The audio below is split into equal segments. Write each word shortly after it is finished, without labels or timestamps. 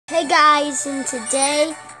Hey guys, and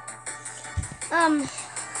today,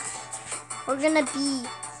 we're gonna be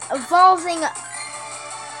evolving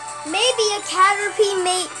maybe a Caterpie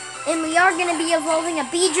mate, and we are gonna be evolving a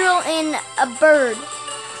Beedrill and a bird.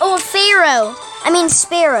 Oh, a fearrow. I mean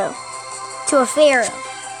sparrow. To a fearrow.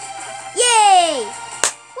 Yay!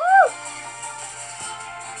 Woo!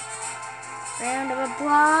 Round of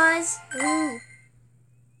applause. Woo!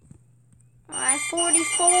 I'm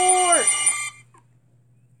 44.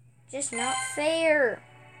 Just not fair.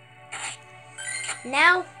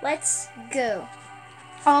 Now let's go.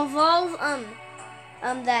 I'll evolve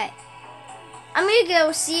that. I'm gonna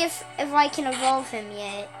go see if I can evolve him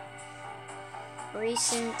yet.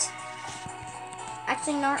 Recent.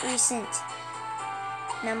 Actually not recent.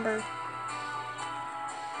 Number.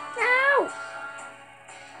 No!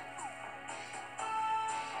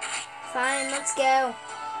 Fine, let's go.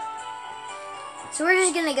 So we're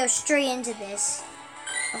just gonna go straight into this.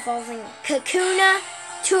 Evolving Kakuna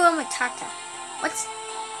to a Matata. What's...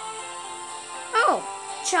 Oh,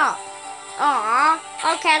 Chop. Aw,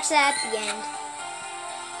 I'll catch that at the end.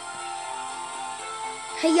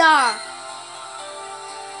 Hiya!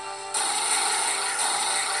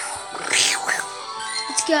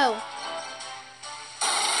 Let's go.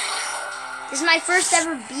 This is my first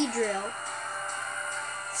ever Beedrill.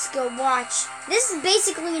 Let's go watch. This is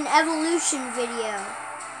basically an evolution video.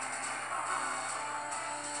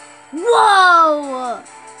 Whoa!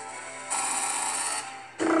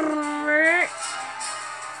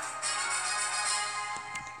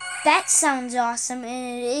 That sounds awesome,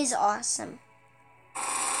 and it is awesome.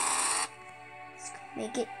 Let's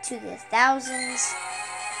make it to the thousands.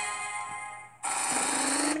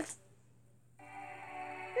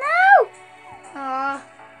 No! Aw.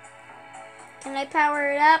 Can I power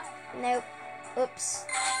it up? Nope. Oops.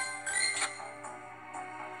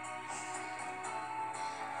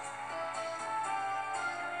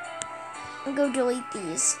 I'll go delete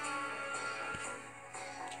these.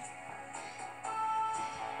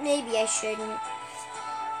 Maybe I shouldn't.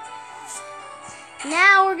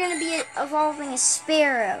 Now we're going to be evolving a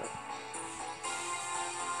sparrow.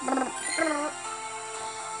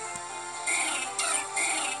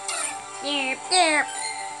 Derp, derp.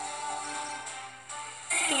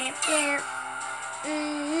 Derp, derp.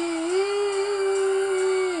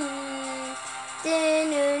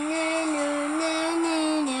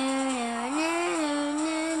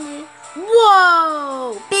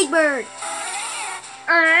 Whoa! Big bird.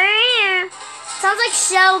 Sounds like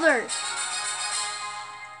Shelter.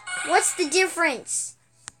 What's the difference?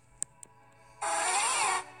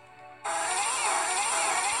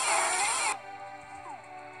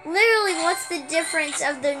 Literally, what's the difference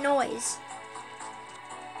of the noise?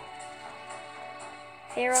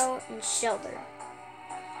 Fearrow and Shelter.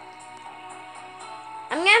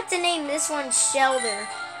 I'm gonna have to name this one Shelter.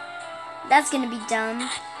 That's gonna be dumb.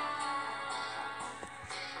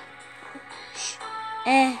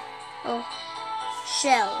 Oh,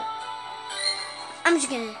 Shell. I'm just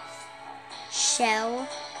gonna Shell.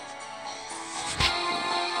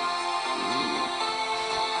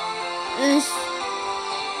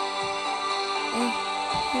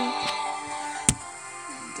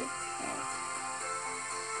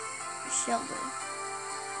 Shelter.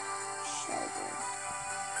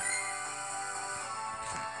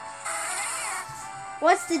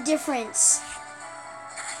 What's the difference?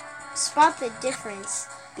 Spot the difference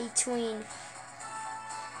between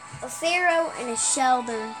a fearrow and a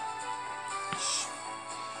Shelter.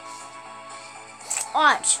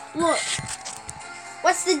 Watch, look.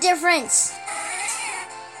 What's the difference?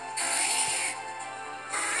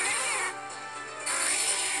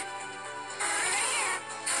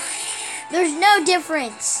 There's no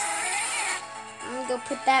difference. I'm gonna go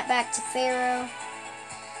put that back to fearrow.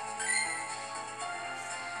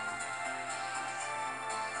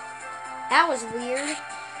 That was weird.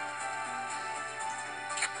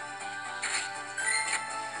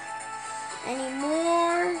 Any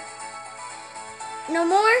more? No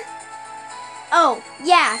more? Oh,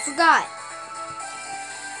 yeah, I forgot.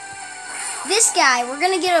 This guy, we're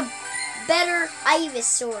gonna get a better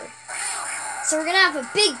Ivysaur. So we're gonna have a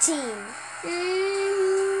big team.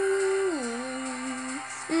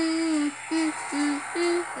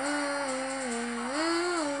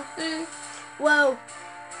 Whoa.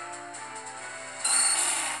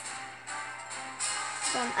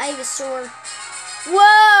 Ivysaur.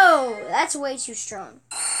 Whoa! That's way too strong.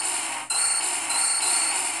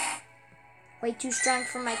 Way too strong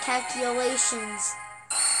for my calculations.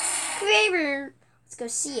 Let's go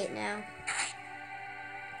see it now.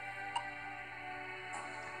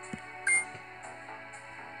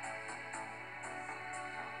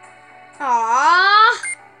 Aww.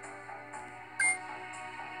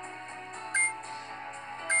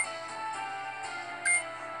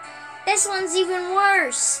 This one's even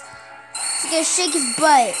worse. He's gonna shake his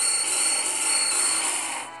butt.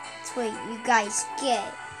 That's what you guys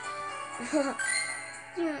get.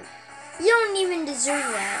 You don't even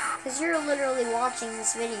deserve that, because you're literally watching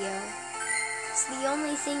this video. It's the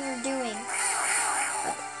only thing you're doing.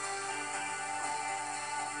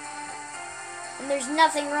 And there's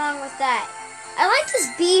nothing wrong with that. I like this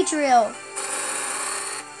Beedrill.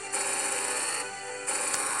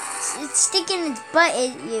 It's sticking its butt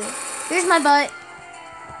at you. Here's my butt.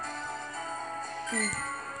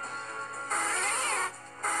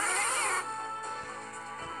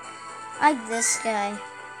 I like this guy.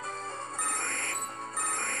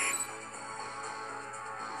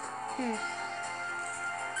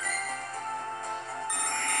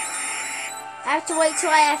 I have to wait till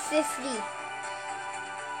I have 50.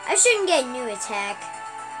 I shouldn't get a new attack.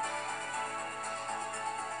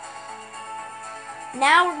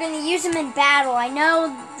 Now we're going to use him in battle. I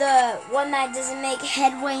know the one that doesn't make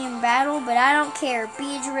headway in battle, but I don't care.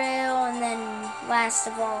 Beedrill, and then last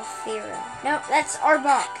of all, fearrow. No, that's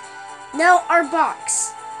Arbok. No,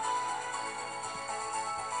 Arboks.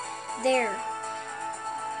 There.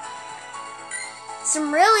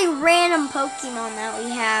 Some really random Pokemon that we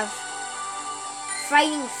have.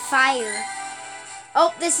 Fighting fire.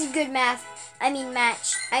 Oh, this is good match.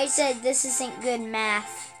 I said this isn't good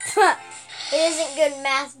math. It isn't good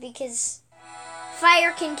math because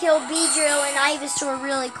fire can kill Beedrill and Ivysaur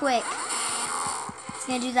really quick. It's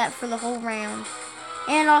going to do that for the whole round.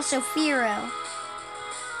 And also fearrow.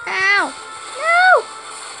 Ow! No!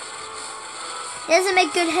 It doesn't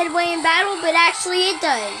make good headway in battle, but actually it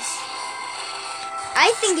does.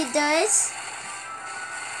 I think it does.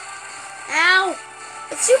 Ow!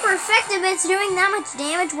 It's super effective, but it's doing that much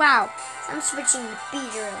damage. Wow. I'm switching to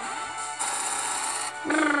Beedrill.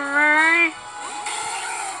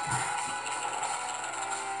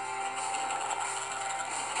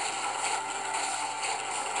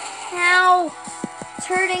 Ow! It's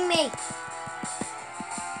hurting me.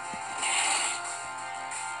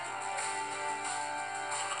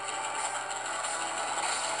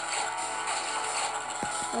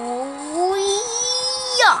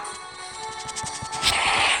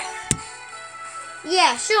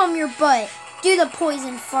 Yeah, show him your butt. Do the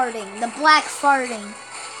poison farting, the black farting.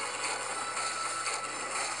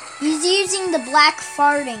 He's using the black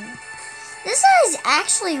farting. This is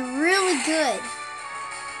actually really good.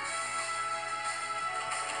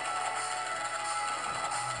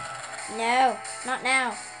 No, not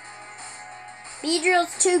now.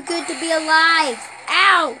 Beedrill's too good to be alive.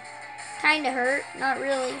 Ow! Kinda hurt, not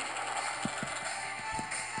really.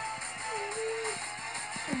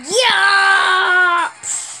 Yeah!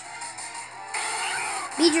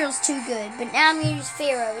 Beedrill's too good, but now I'm gonna use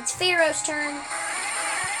fearrow. It's fearrow's turn.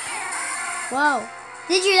 Whoa.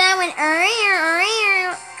 Did you that one?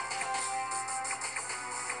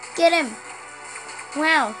 Get him.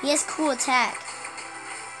 Wow, he has cool attack.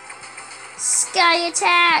 Sky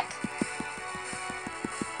attack.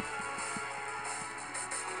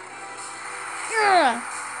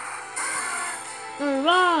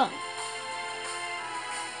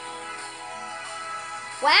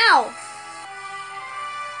 Wow.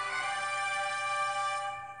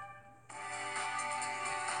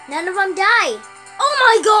 None of them died. Oh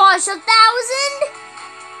my gosh, 1,000?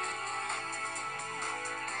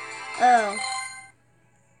 Oh.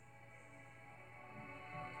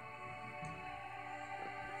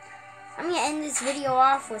 I'm going to end this video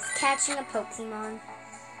off with catching a Pokemon.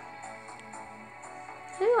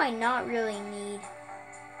 Who do I not really need?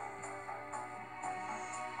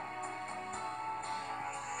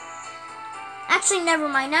 Actually, never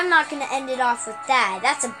mind. I'm not going to end it off with that.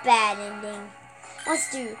 That's a bad ending.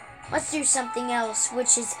 Let's do something else,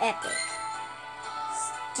 which is epic.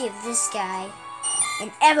 Let's give this guy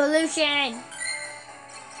an evolution.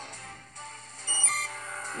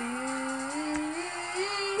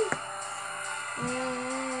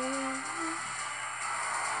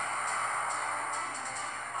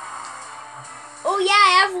 Oh yeah,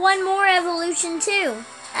 I have one more evolution too,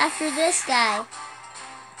 after this guy.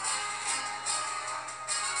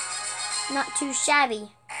 Not too shabby.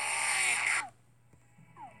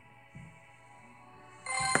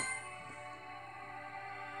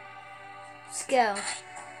 Let's go.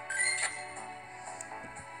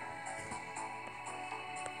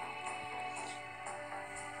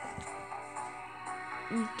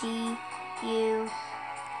 D-U.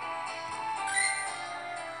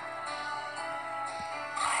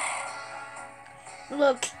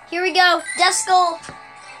 Look, here we go. Dusclops.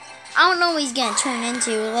 I don't know what he's gonna turn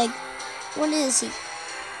into. Like, what is he?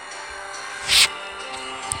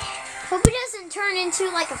 Hope he doesn't turn into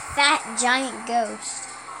like a fat giant ghost.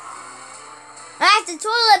 That's the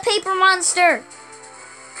toilet paper monster.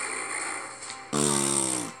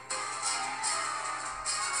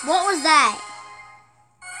 What was that?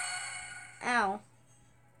 Ow.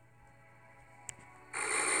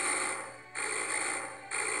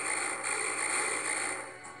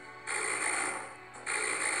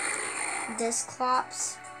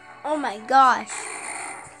 Dusclops. Oh my gosh.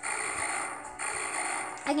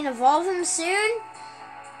 I can evolve him soon?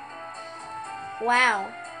 Wow.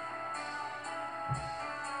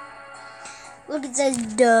 Look, it says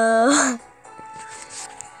duh.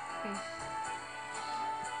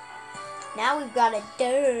 Now we've got a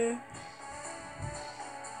duh.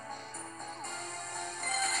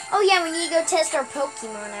 Oh yeah, we need to go test our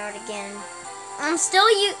Pokemon out again. I'm still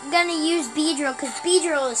gonna use Beedrill because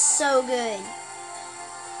Beedrill is so good.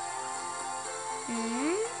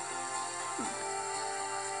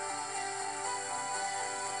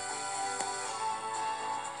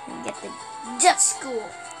 And get the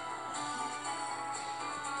dusclops.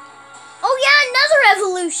 Oh yeah, another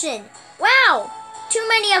evolution. Wow, too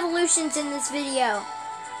many evolutions in this video.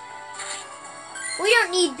 We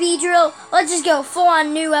don't need Beedrill. Let's just go full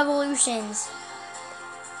on new evolutions.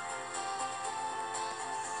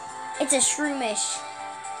 It's a Shroomish.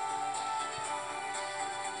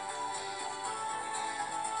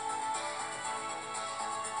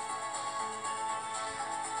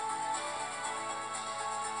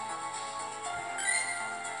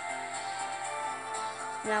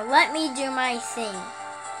 Now let me do my thing.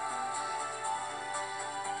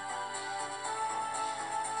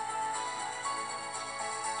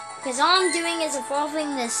 Because all I'm doing is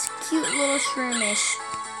evolving this cute little Shroomish.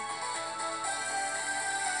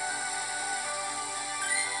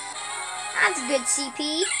 That's a good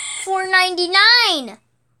CP. $4.99.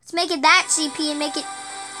 Let's make it that CP and make it...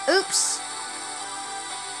 Oops.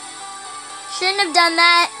 Shouldn't have done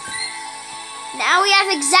that. Now we have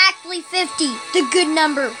exactly 50. The good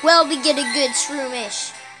number. Will we get a good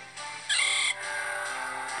Shroomish?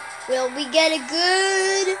 Will we get a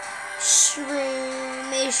good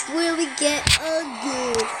Shroomish? Will we get a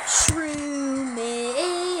good Shroomish?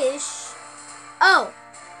 Oh,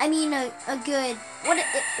 I mean a good... What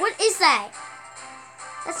is that?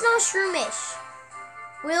 That's not a Shroomish.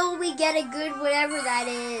 Will we get a good whatever that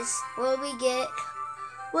is? Will we get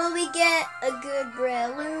a good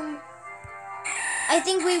Breloom? I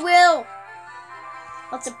think we will.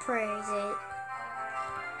 Let's appraise it.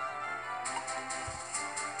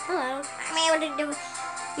 Hello. I'm able to do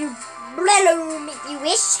your Breloom if you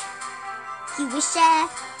wish. You wish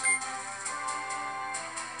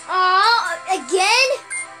Oh, again?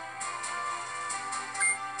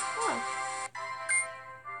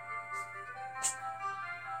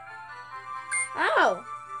 Oh,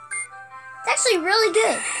 it's actually really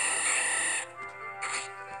good.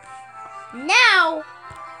 Now,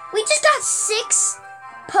 we just got 6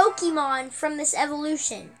 Pokemon from this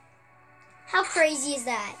evolution. How crazy is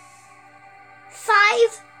that?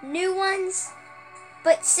 5 new ones,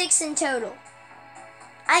 but 6 in total.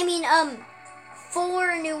 I mean,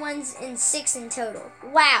 4 new ones and 6 in total.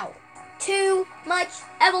 Wow, too much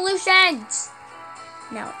evolutions.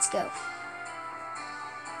 Now let's go.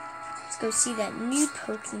 Let's go see that new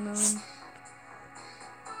Pokemon.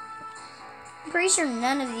 I'm pretty sure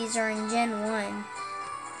none of these are in Gen 1.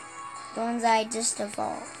 The ones I just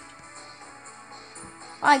evolved.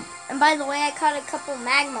 Oh, and by the way, I caught a couple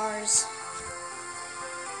Magmars.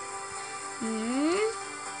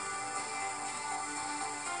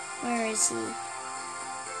 Where is he?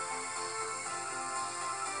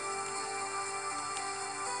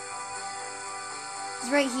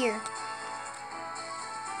 He's right here.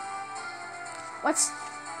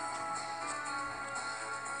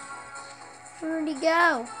 Where'd he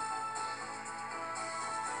go?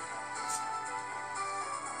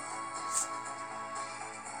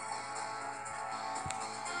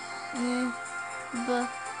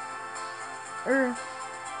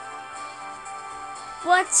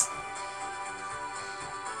 What?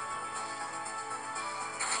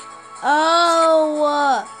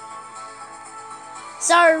 Oh.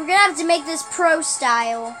 Sorry, we're gonna have to make this pro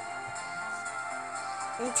style.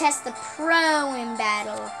 And test the pro in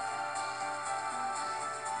battle.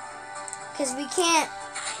 Because we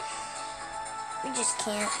just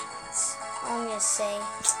can't. That's all I'm going to say.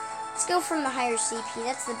 Let's go from the higher CP.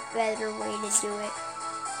 That's the better way to do it.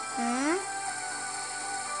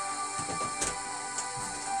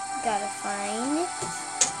 Gotta find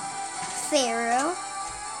fearrow.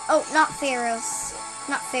 Oh, not fearrow.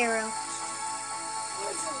 Not fearrow.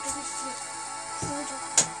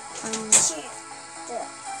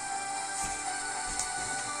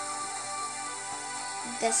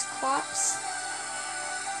 Dusclops.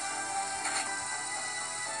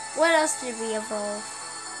 What else did we evolve?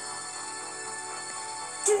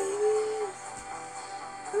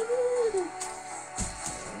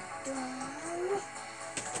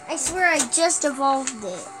 I swear I just evolved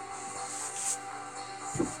it.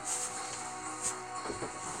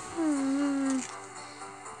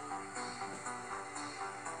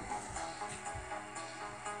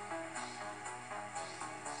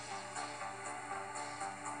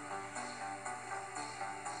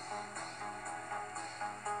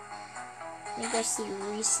 I think I see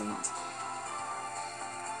recent.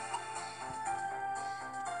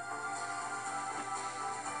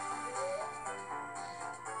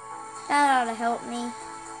 That ought to help me.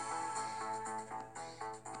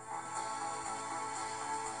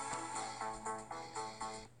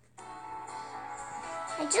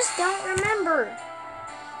 I just don't remember.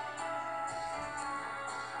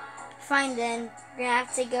 Fine then, we're gonna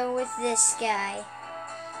have to go with this guy.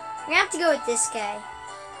 We're gonna have to go with this guy.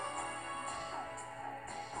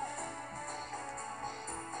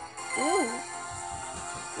 Ooh.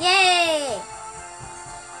 Yay!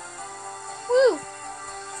 Woo!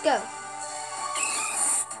 Let's go.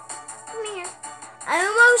 Come here. I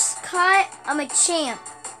almost caught a Machamp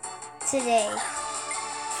today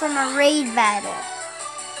from a raid battle.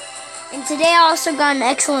 And today I also got an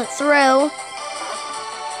excellent throw.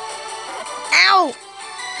 Ow!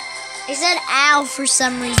 I said ow for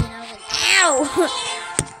some reason. I was like, ow!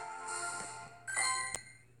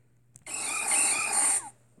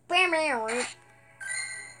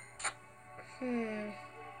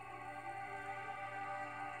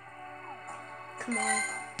 Come on.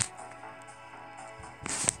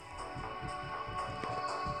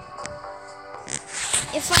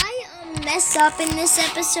 If I mess up in this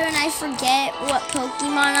episode and I forget what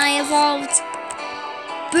Pokemon I evolved,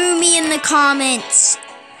 boo me in the comments.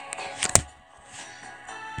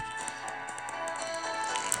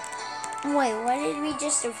 Wait, what did we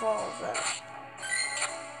just evolve though?